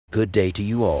Good day to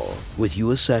you all. With you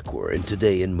AsaQr, and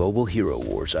today in Mobile Hero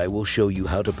Wars I will show you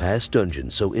how to pass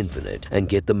dungeons so infinite and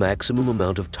get the maximum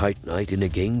amount of Titanite in a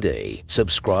game day.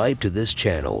 Subscribe to this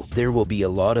channel, there will be a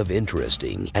lot of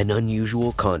interesting and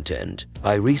unusual content.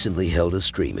 I recently held a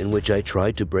stream in which I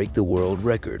tried to break the world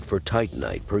record for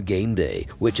Titanite per game day,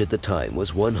 which at the time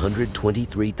was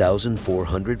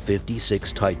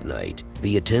 123,456 Titanite.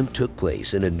 The attempt took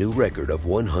place and a new record of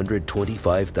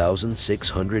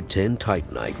 125,610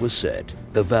 Titanite was set.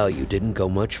 The value didn't go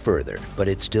much further, but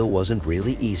it still wasn't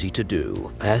really easy to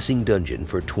do. Passing dungeon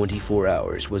for 24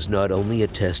 hours was not only a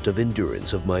test of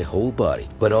endurance of my whole body,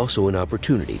 but also an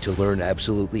opportunity to learn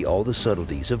absolutely all the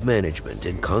subtleties of management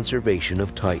and conservation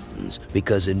of Titans,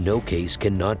 because in no case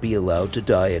cannot be allowed to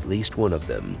die at least one of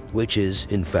them, which is,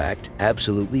 in fact,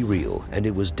 absolutely real, and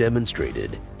it was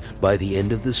demonstrated. By the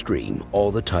end of the stream,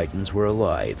 all the Titans were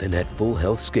alive and at full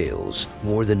health scales.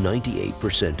 More than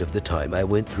 98% of the time I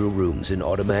went through rooms in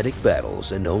automatic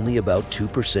battles and only about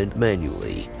 2%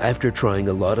 manually. After trying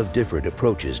a lot of different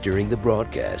approaches during the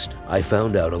broadcast, I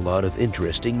found out a lot of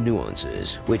interesting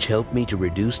nuances, which helped me to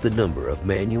reduce the number of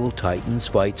manual Titans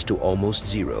fights to almost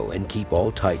zero and keep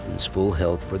all Titans full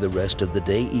health for the rest of the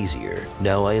day easier.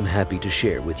 Now I am happy to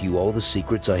share with you all the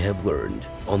secrets I have learned.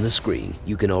 On the screen,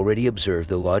 you can already observe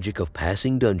the logic of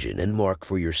passing dungeon and mark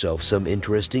for yourself some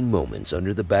interesting moments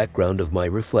under the background of my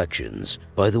reflections.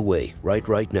 By the way, write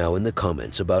right now in the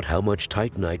comments about how much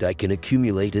Titanite I can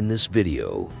accumulate in this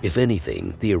video. If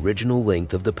anything, the original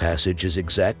length of the passage is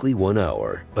exactly 1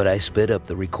 hour, but I sped up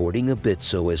the recording a bit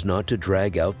so as not to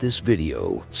drag out this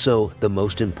video. So, the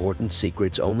most important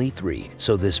secrets only 3,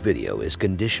 so this video is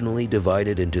conditionally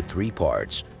divided into 3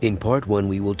 parts. In part 1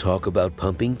 we will talk about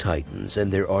pumping Titans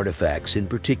and their artifacts in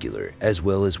particular, as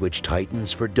well as which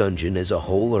Titans for dungeon as a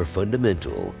whole are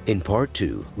fundamental. In part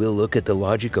 2, we'll look at the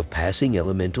logic of passing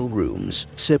elemental rooms.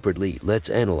 Separately, let's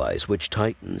analyze which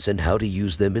Titans and how to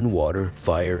use them in water,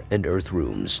 fire, and earth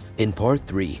rooms. In part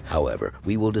 3, however,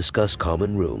 we will discuss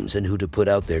common rooms and who to put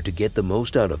out there to get the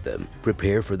most out of them,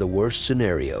 prepare for the worst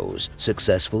scenarios,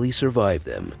 successfully survive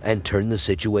them, and turn the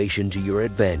situation to your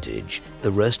advantage.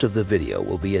 The rest of the video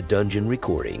will be a dungeon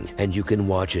recording, and you can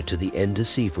watch it to the end to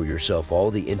see for yourself all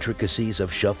the intricacies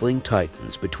of shuffling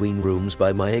Titans between rooms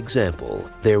by my example.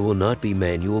 There will not be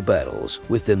manual battles.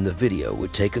 With them the video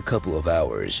would take a couple of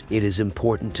hours. It is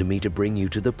important to me to bring you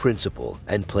to the principle,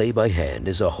 and play by hand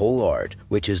is a whole art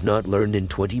which is not learned in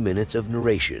 20 minutes of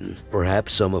narration.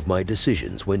 Perhaps some of my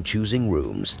decisions when choosing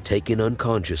rooms taken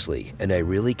unconsciously, and I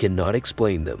really cannot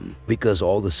explain them, because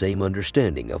all the same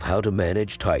understanding of how to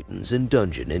manage Titans in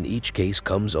dungeon in each case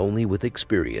comes only with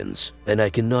experience, and I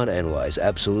cannot analyze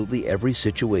absolutely every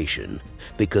situation,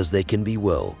 because they can be,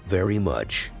 well, very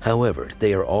much. However,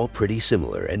 they are all pretty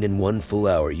similar, and in 1 full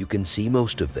hour you can see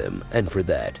most of them, and for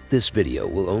that, this video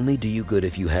will only do you good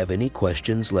if you have any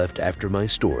questions left after my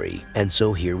story. And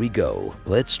so here we go.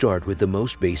 Let's start with the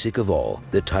most basic of all,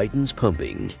 the Titans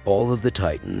pumping. All of the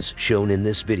Titans shown in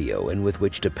this video and with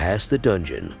which to pass the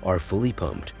dungeon are fully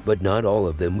pumped, but not all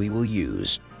of them we will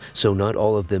use. So not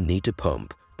all of them need to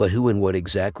pump. But who and what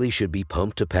exactly should be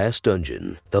pumped to pass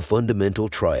dungeon? The fundamental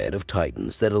triad of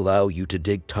Titans that allow you to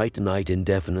dig Titanite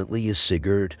indefinitely is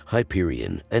Sigurd,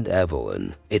 Hyperion, and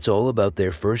Avalon. It's all about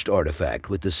their first artifact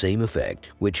with the same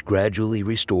effect, which gradually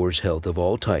restores health of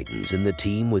all Titans in the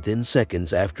team within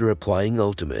seconds after applying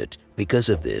ultimate. Because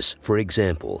of this, for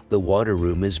example, the water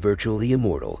room is virtually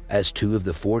immortal, as 2 of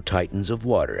the 4 Titans of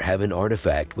water have an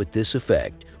artifact with this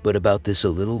effect, but about this a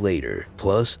little later.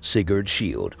 Plus, Sigurd's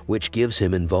shield, which gives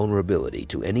him invulnerability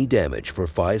to any damage for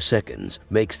 5 seconds,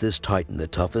 makes this Titan the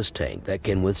toughest tank that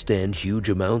can withstand huge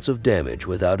amounts of damage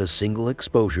without a single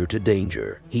exposure to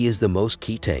danger. He is the most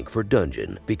key tank for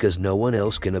dungeon, because no one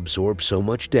else can absorb so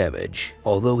much damage.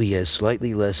 Although he has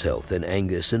slightly less health than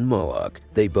Angus and Moloch,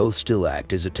 they both still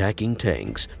act as attacking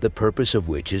tanks, the purpose of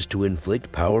which is to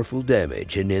inflict powerful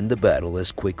damage and end the battle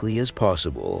as quickly as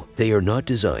possible. They are not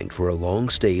designed for a long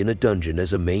stay in a dungeon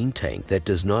as a main tank that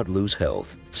does not lose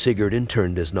health. Sigurd in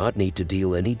turn does not need to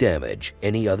deal any damage.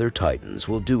 Any other Titans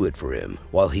will do it for him,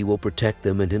 while he will protect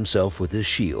them and himself with his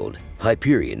shield.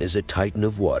 Hyperion is a Titan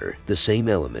of water, the same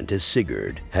element as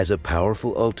Sigurd, has a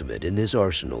powerful ultimate in his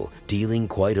arsenal, dealing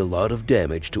quite a lot of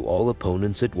damage to all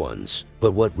opponents at once.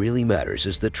 But what really matters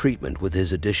is the treatment with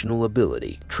his additional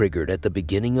ability, triggered at the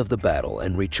beginning of the battle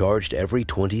and recharged every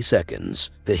 20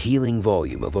 seconds. The healing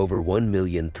volume of over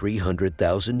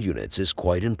 1,300,000 units is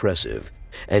quite impressive.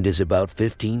 and is about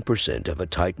 15% of a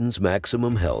Titan's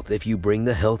maximum health if you bring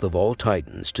the health of all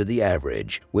Titans to the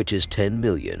average, which is 10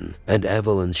 million, and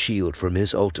Avalon's shield from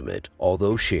his ultimate,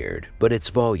 although shared, but its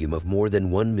volume of more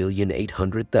than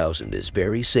 1,800,000 is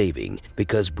very saving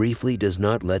because briefly does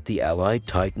not let the allied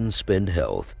Titans spend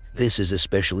health. This is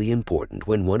especially important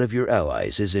when one of your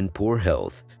allies is in poor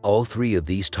health. All three of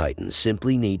these Titans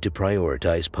simply need to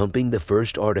prioritize pumping the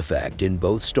first artifact in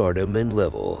both stardom and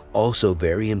level. Also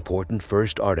very important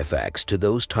first artifacts to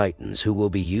those Titans who will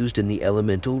be used in the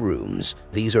elemental rooms.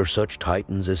 These are such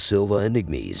Titans as Silva and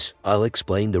Ignis. I'll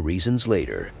explain the reasons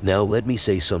later. Now let me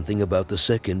say something about the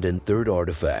second and third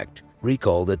artifact.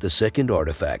 Recall that the second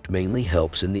artifact mainly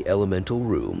helps in the elemental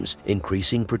rooms,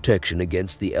 increasing protection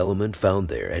against the element found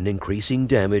there and increasing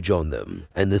damage on them.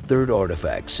 And the third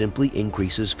artifact simply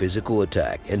increases physical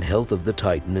attack and health of the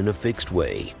Titan in a fixed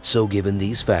way. So given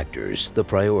these factors, the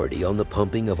priority on the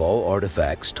pumping of all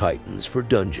artifacts Titans for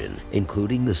dungeon,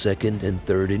 including the second and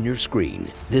third in your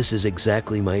screen. This is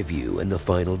exactly my view and the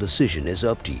final decision is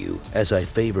up to you, as I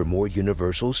favor more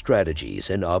universal strategies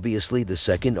and obviously the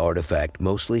second artifact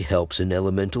mostly helps in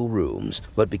elemental rooms,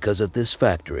 but because of this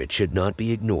factor it should not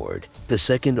be ignored. The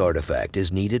second artifact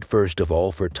is needed first of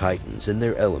all for Titans in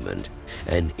their element,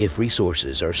 and if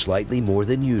resources are slightly more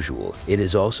than usual, it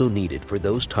is also needed for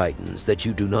those Titans that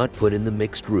you do not put in the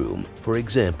mixed room, for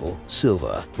example,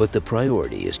 Silva, but the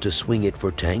priority is to swing it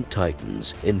for tank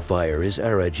Titans. In fire is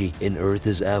Aragi, in earth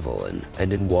is Avalon,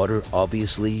 and in water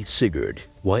obviously Sigurd.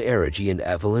 Why Aragi and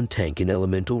Avalon tank in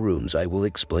elemental rooms I will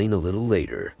explain a little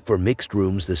later. For mixed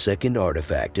rooms the second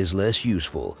artifact is less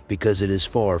useful because it is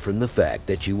far from the fact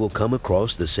that you will come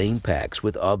across the same packs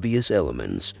with obvious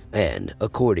elements, and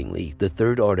accordingly the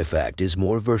third artifact is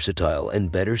more versatile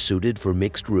and better suited for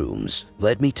mixed rooms.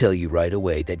 Let me tell you right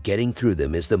away that getting through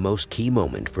them is the most key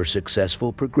moment for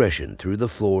successful progression through the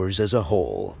floors as a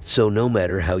whole. So no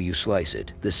matter how you slice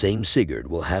it, the same Sigurd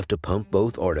will have to pump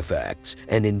both artifacts,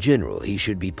 and in general he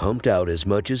should be pumped out as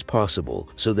much as possible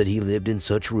so that he lived in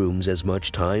such rooms as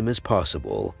much time as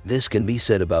possible. This can be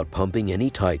said about pumping any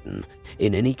Titan.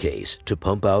 In any case, to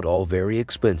pump out all very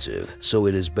expensive, so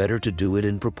it is better to do it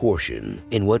in proportion.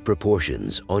 In what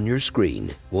proportions? On your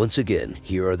screen. Once again,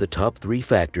 here are the top 3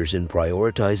 factors in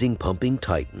prioritizing pumping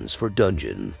Titans for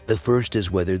dungeon. The first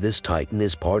is whether this Titan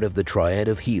is part of the triad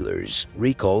of healers.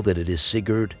 Recall that it is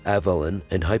Sigurd, Avalon,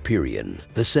 and Hyperion.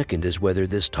 The second is whether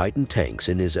this Titan tanks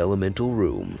in his elemental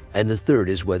room. And the third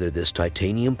is whether this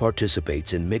Titanium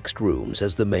participates in mixed rooms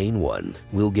as the main one.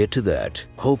 We'll get to that.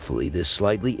 Hopefully this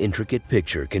slightly intricate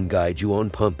picture can guide you on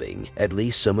pumping. At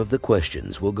least some of the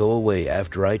questions will go away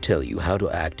after I tell you how to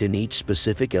act in each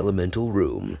specific elemental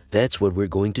room. That's what we're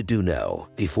going to do now.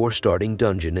 Before starting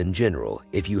dungeon in general,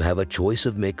 if you have a choice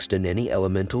of mixed in any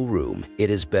elemental room,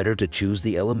 it is better to choose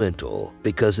the elemental,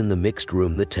 because in the mixed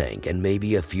room the tank and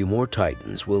maybe a few more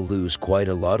Titans will lose quite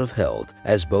a lot of health,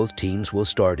 as both teams will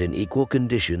start in equal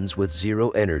conditions with 0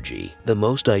 energy. The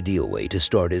most ideal way to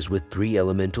start is with 3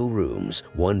 elemental rooms,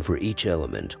 one for each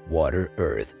element, water,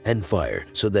 earth, and fire,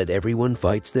 so that everyone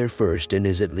fights there first and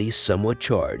is at least somewhat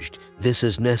charged. This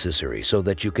is necessary so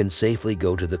that you can safely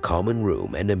go to the common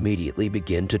room and immediately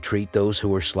begin to treat those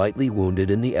who are slightly wounded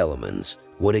in the elements.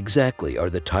 What exactly are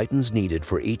the Titans needed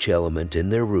for each element in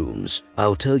their rooms?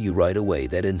 I'll tell you right away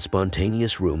that in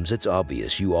spontaneous rooms it's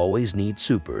obvious you always need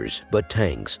supers, but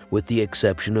tanks, with the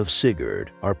exception of Sigurd,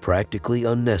 are practically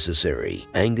unnecessary.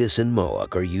 Angus and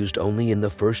Moloch are used only in the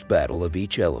first battle of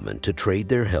each element to trade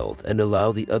their health and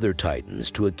allow the other Titans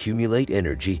to accumulate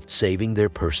energy, saving their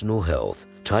personal health.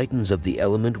 Titans of the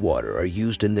element water are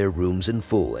used in their rooms in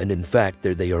full, and in fact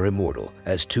there they are immortal,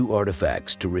 as 2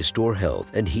 artifacts to restore health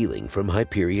and healing from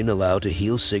Hyperion allow to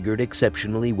heal Sigurd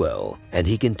exceptionally well, and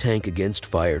he can tank against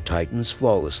fire Titans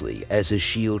flawlessly, as his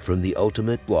shield from the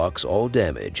ultimate blocks all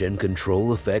damage and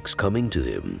control effects coming to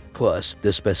him. Plus, the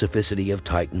specificity of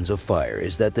Titans of fire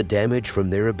is that the damage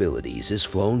from their abilities is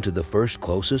flown to the first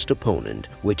closest opponent,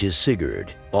 which is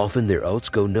Sigurd. Often their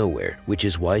ults go nowhere, which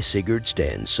is why Sigurd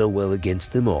stands so well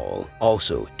against them all.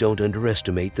 Also, don't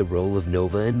underestimate the role of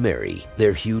Nova and Mary.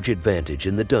 Their huge advantage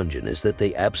in the dungeon is that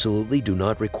they absolutely do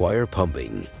not require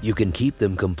pumping. You can keep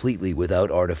them completely without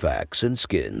artifacts and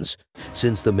skins,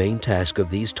 since the main task of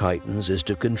these Titans is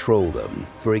to control them.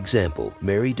 For example,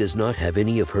 Mary does not have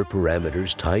any of her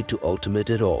parameters tied to ultimate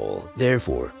at all.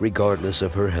 Therefore, regardless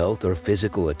of her health or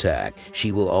physical attack,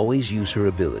 she will always use her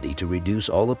ability to reduce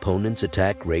all opponents'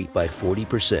 attack rate by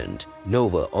 40%.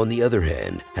 Nova, on the other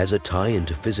hand, has a tie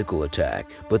into physical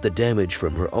attack, but the damage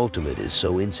from her ultimate is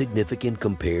so insignificant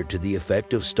compared to the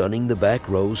effect of stunning the back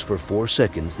rows for 4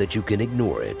 seconds that you can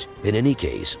ignore it. In any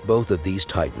case, both of these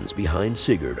titans behind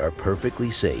Sigurd are perfectly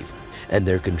safe, and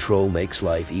their control makes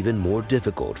life even more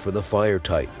difficult for the fire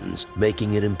titans,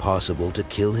 making it impossible to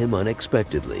kill him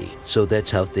unexpectedly. So that's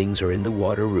how things are in the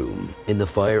water room. In the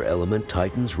fire element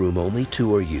titans room, only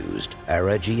 2 are used,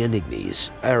 Araji and Ignis.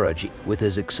 Araji, with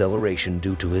his acceleration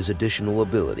due to his additional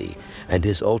ability, and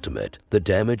his ultimate, the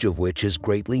damage of which is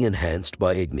greatly enhanced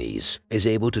by Ignis, is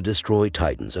able to destroy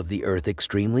titans of the earth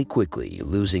extremely quickly,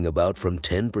 losing about from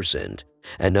 10%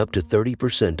 and up to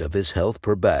 30% of his health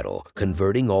per battle,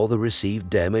 converting all the received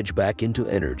damage back into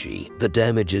energy. The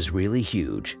damage is really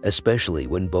huge, especially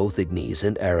when both Ignis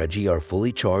and Araji are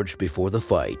fully charged before the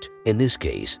fight. In this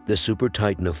case, the Super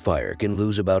Titan of Fire can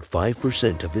lose about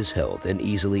 5% of his health and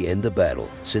easily end the battle,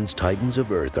 since Titans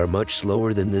of Earth are much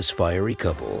slower than this fiery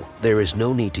couple. There is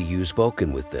no need to use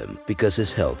Vulcan with them, because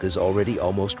his health is already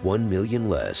almost 1 million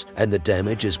less, and the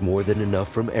damage is more than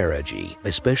enough from Araji,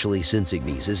 especially since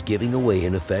Ignis is giving away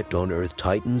an effect on Earth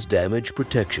Titan's damage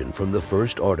protection from the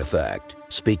first artifact.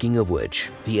 Speaking of which,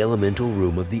 the elemental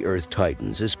room of the Earth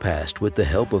Titans is passed with the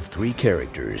help of 3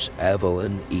 characters,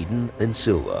 Avalon, Eden, and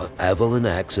Silva. Avalon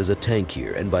acts as a tank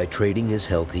here, and by trading his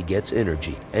health he gets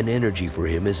energy, and energy for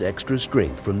him is extra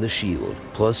strength from the shield,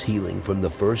 plus healing from the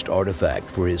first artifact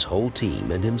for his whole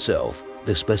team and himself.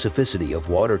 The specificity of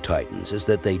water titans is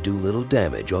that they do little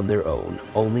damage on their own.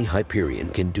 Only Hyperion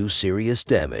can do serious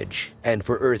damage. And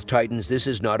for Earth Titans, this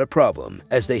is not a problem,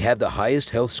 as they have the highest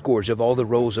health scores of all the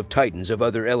roles of titans of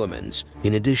other elements.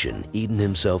 In addition, Eden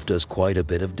himself does quite a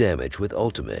bit of damage with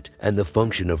ultimate, and the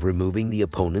function of removing the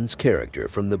opponent's character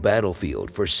from the battlefield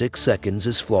for 6 seconds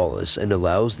is flawless and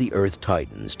allows the Earth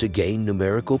Titans to gain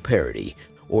numerical parity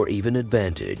or even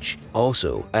advantage.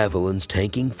 Also, Avalon's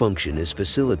tanking function is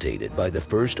facilitated by the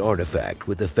first artifact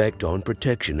with effect on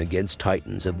protection against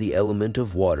titans of the element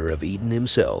of water of Eden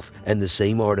himself, and the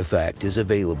same artifact is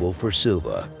available for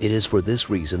Silva. It is for this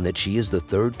reason that she is the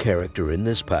 3rd character in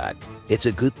this pack. It's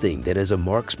a good thing that as a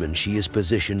marksman she is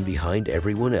positioned behind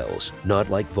everyone else, not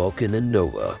like Vulcan and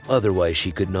Nova. Otherwise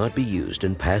she could not be used,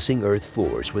 and passing Earth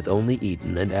floors with only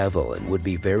Eden and Avalon would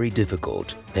be very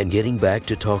difficult. And getting back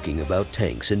to talking about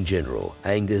tanks in general,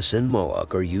 Angus and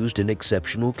Moloch are used in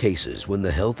exceptional cases when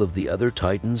the health of the other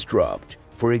titans dropped.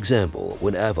 For example,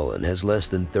 when Avalon has less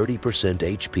than 30%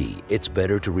 HP, it's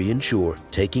better to reinsure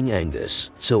taking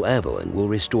Angus. So Avalon will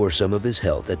restore some of his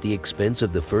health at the expense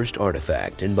of the first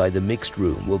artifact, and by the mixed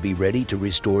room will be ready to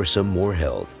restore some more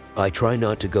health. I try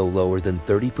not to go lower than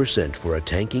 30% for a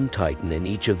tanking titan in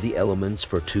each of the elements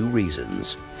for 2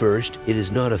 reasons. First, it is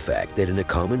not a fact that in a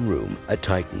common room, a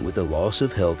titan with a loss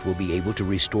of health will be able to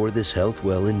restore this health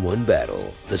well in one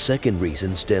battle. The second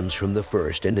reason stems from the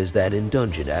first, and is that in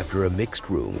dungeon after a mixed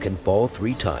room can fall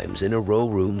 3 times in a row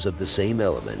rooms of the same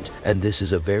element, and this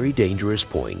is a very dangerous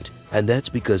point. And that's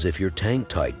because if your tank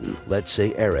titan, let's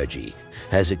say Araji,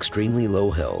 has extremely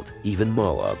low health, even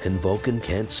Moloch and Vulcan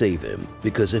can't save him,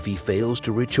 because if he fails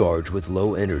to recharge with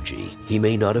low energy, he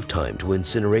may not have time to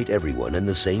incinerate everyone, and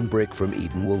the same brick from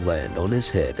Eden will land on his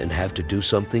head and have to do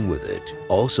something with it.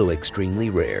 Also extremely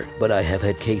rare, but I have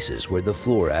had cases where the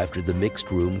floor after the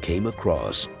mixed room came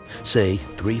across, say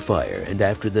 3 fire, and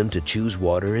after them to choose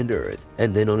water and earth,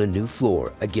 and then on a new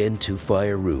floor, again 2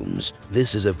 fire rooms.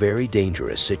 This is a very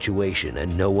dangerous situation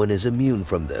and no one is immune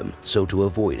from them, so to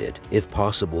avoid it, if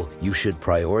possible, you should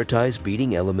prioritize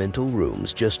beating elemental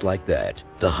rooms just like that.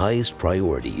 The highest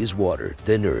priority is water,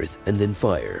 then earth, and then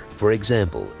fire. For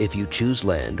example, if you choose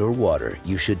land or water,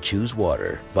 you should choose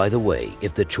water. By the way,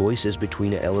 if the choice is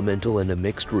between an elemental and a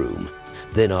mixed room,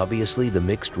 then obviously the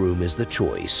mixed room is the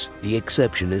choice. The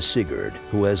exception is Sigurd,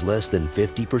 who has less than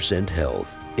 50%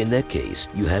 health. In that case,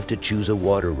 you have to choose a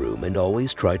water room and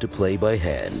always try to play by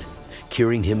hand,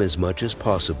 curing him as much as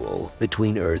possible.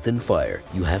 Between earth and fire,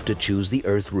 you have to choose the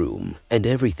earth room. And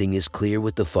everything is clear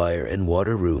with the fire and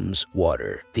water rooms.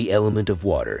 Water. The element of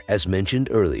water, as mentioned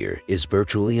earlier, is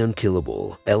virtually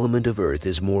unkillable. Element of earth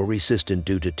is more resistant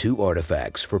due to 2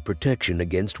 artifacts for protection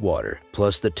against water.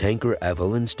 Plus the tanker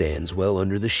Avalon stands well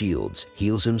under the shields,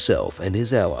 heals himself and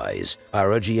his allies.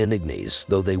 Araji and Ignis,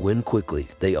 though they win quickly,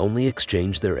 they only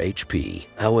exchange their HP.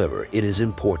 However, it is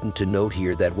important to note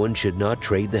here that one should not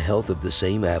trade the health of the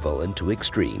same Avalon to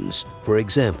extremes. For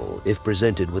example, if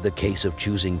presented with a case of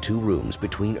choosing 2 rooms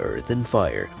between earth and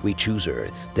fire, we choose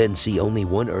earth, then see only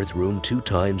one earth room 2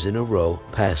 times in a row,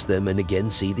 pass them and again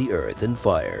see the earth and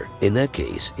fire. In that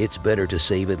case, it's better to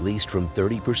save at least from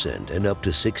 30% and up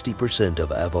to 60%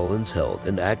 of Avalon's health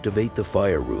and activate the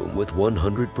fire room with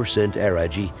 100%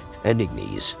 Araji and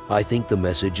ignes. I think the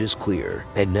message is clear.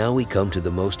 And now we come to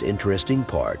the most interesting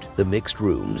part, the mixed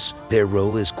rooms. Their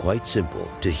role is quite simple,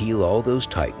 to heal all those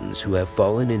titans who have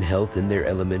fallen in health in their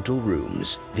elemental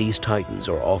rooms. These titans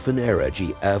are often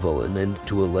AsaQr, Avalon, and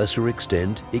to a lesser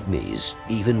extent, ignes.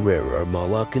 Even rarer are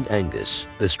Moloch and Angus.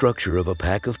 The structure of a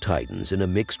pack of titans in a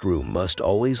mixed room must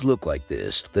always look like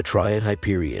this. The triad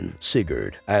Hyperion,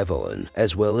 Sigurd, Avalon,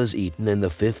 as well as Eaton, and the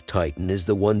fifth titan is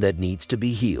the one that needs to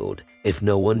be healed. If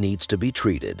no one needs to be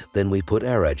treated, then we put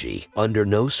AsaQr. Under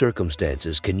no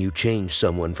circumstances can you change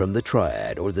someone from the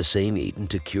triad or the same Eaton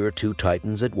to cure two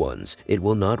titans at once. It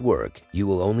will not work. You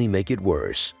will only make it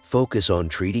worse. Focus on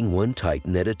treating one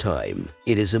titan at a time.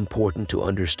 It is important to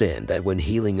understand that when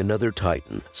healing another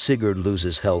titan, Sigurd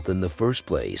loses health in the first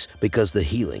place because the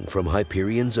healing from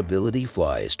Hyperion's ability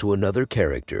flies to another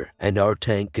character, and our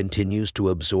tank continues to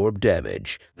absorb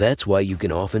damage. That's why you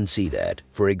can often see that.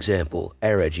 For example,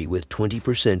 AsaQr with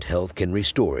 20% health can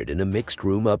restore it in a mixed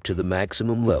room up to the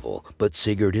maximum level, but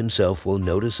Sigurd himself will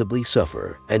noticeably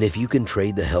suffer. And if you can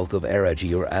trade the health of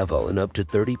AsaQr or Avalon up to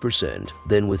 30%,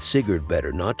 then with Sigurd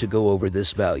better not to go over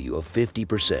this value of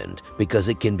 50% because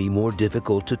it can be more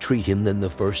difficult to treat him than the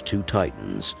first two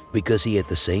titans, because he at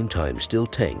the same time still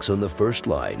tanks on the first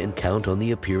line, and count on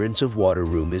the appearance of water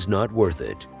room is not worth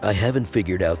it. I haven't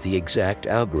figured out the exact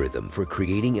algorithm for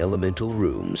creating elemental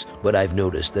rooms, but I've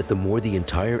noticed that the more the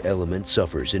entire element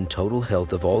suffers in total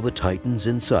health of all the titans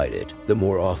inside it, the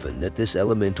more often that this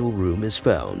elemental room is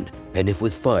found. And if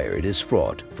with fire it is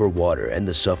fraught, for water and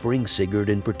the suffering Sigurd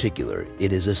in particular,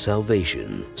 it is a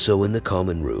salvation. So in the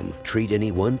common room, treat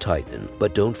any one titan,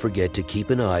 but don't forget to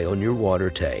keep an eye on your water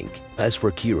tank. As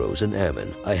for Kyros and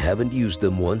Ammon, I haven't used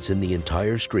them once in the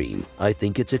entire stream. I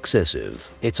think it's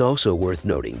excessive. It's also worth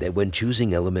noting that when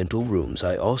choosing elemental rooms,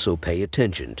 I also pay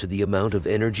attention to the amount of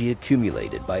energy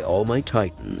accumulated by all my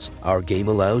titans. Our game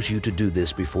allows you to do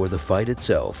this before the fight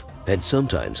itself, and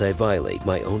sometimes I violate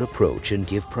my own approach and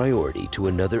give priority to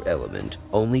another element,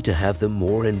 only to have them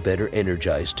more and better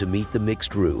energized to meet the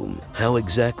mixed room. How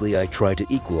exactly I try to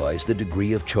equalize the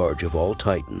degree of charge of all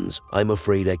titans, I'm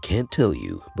afraid I can't tell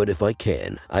you, but if I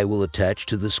can, I will attach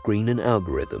to the screen an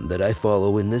algorithm that I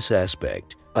follow in this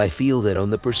aspect. I feel that on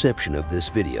the perception of this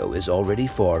video is already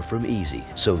far from easy,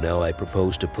 so now I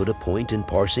propose to put a point in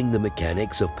parsing the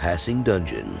mechanics of passing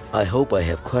dungeon. I hope I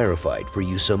have clarified for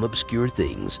you some obscure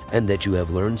things and that you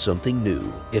have learned something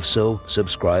new. If so,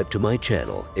 subscribe to my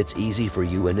channel. It's easy for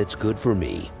you and it's good for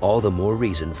me. All the more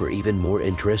reason for even more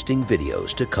interesting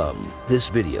videos to come. This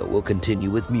video will continue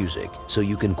with music, so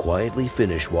you can quietly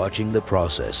finish watching the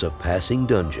process of passing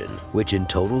dungeon, which in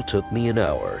total took me an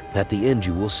hour. At the end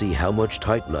you will see how much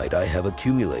Titanite I have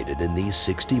accumulated in these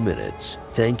 60 minutes.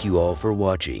 Thank you all for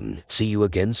watching. See you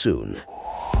again soon.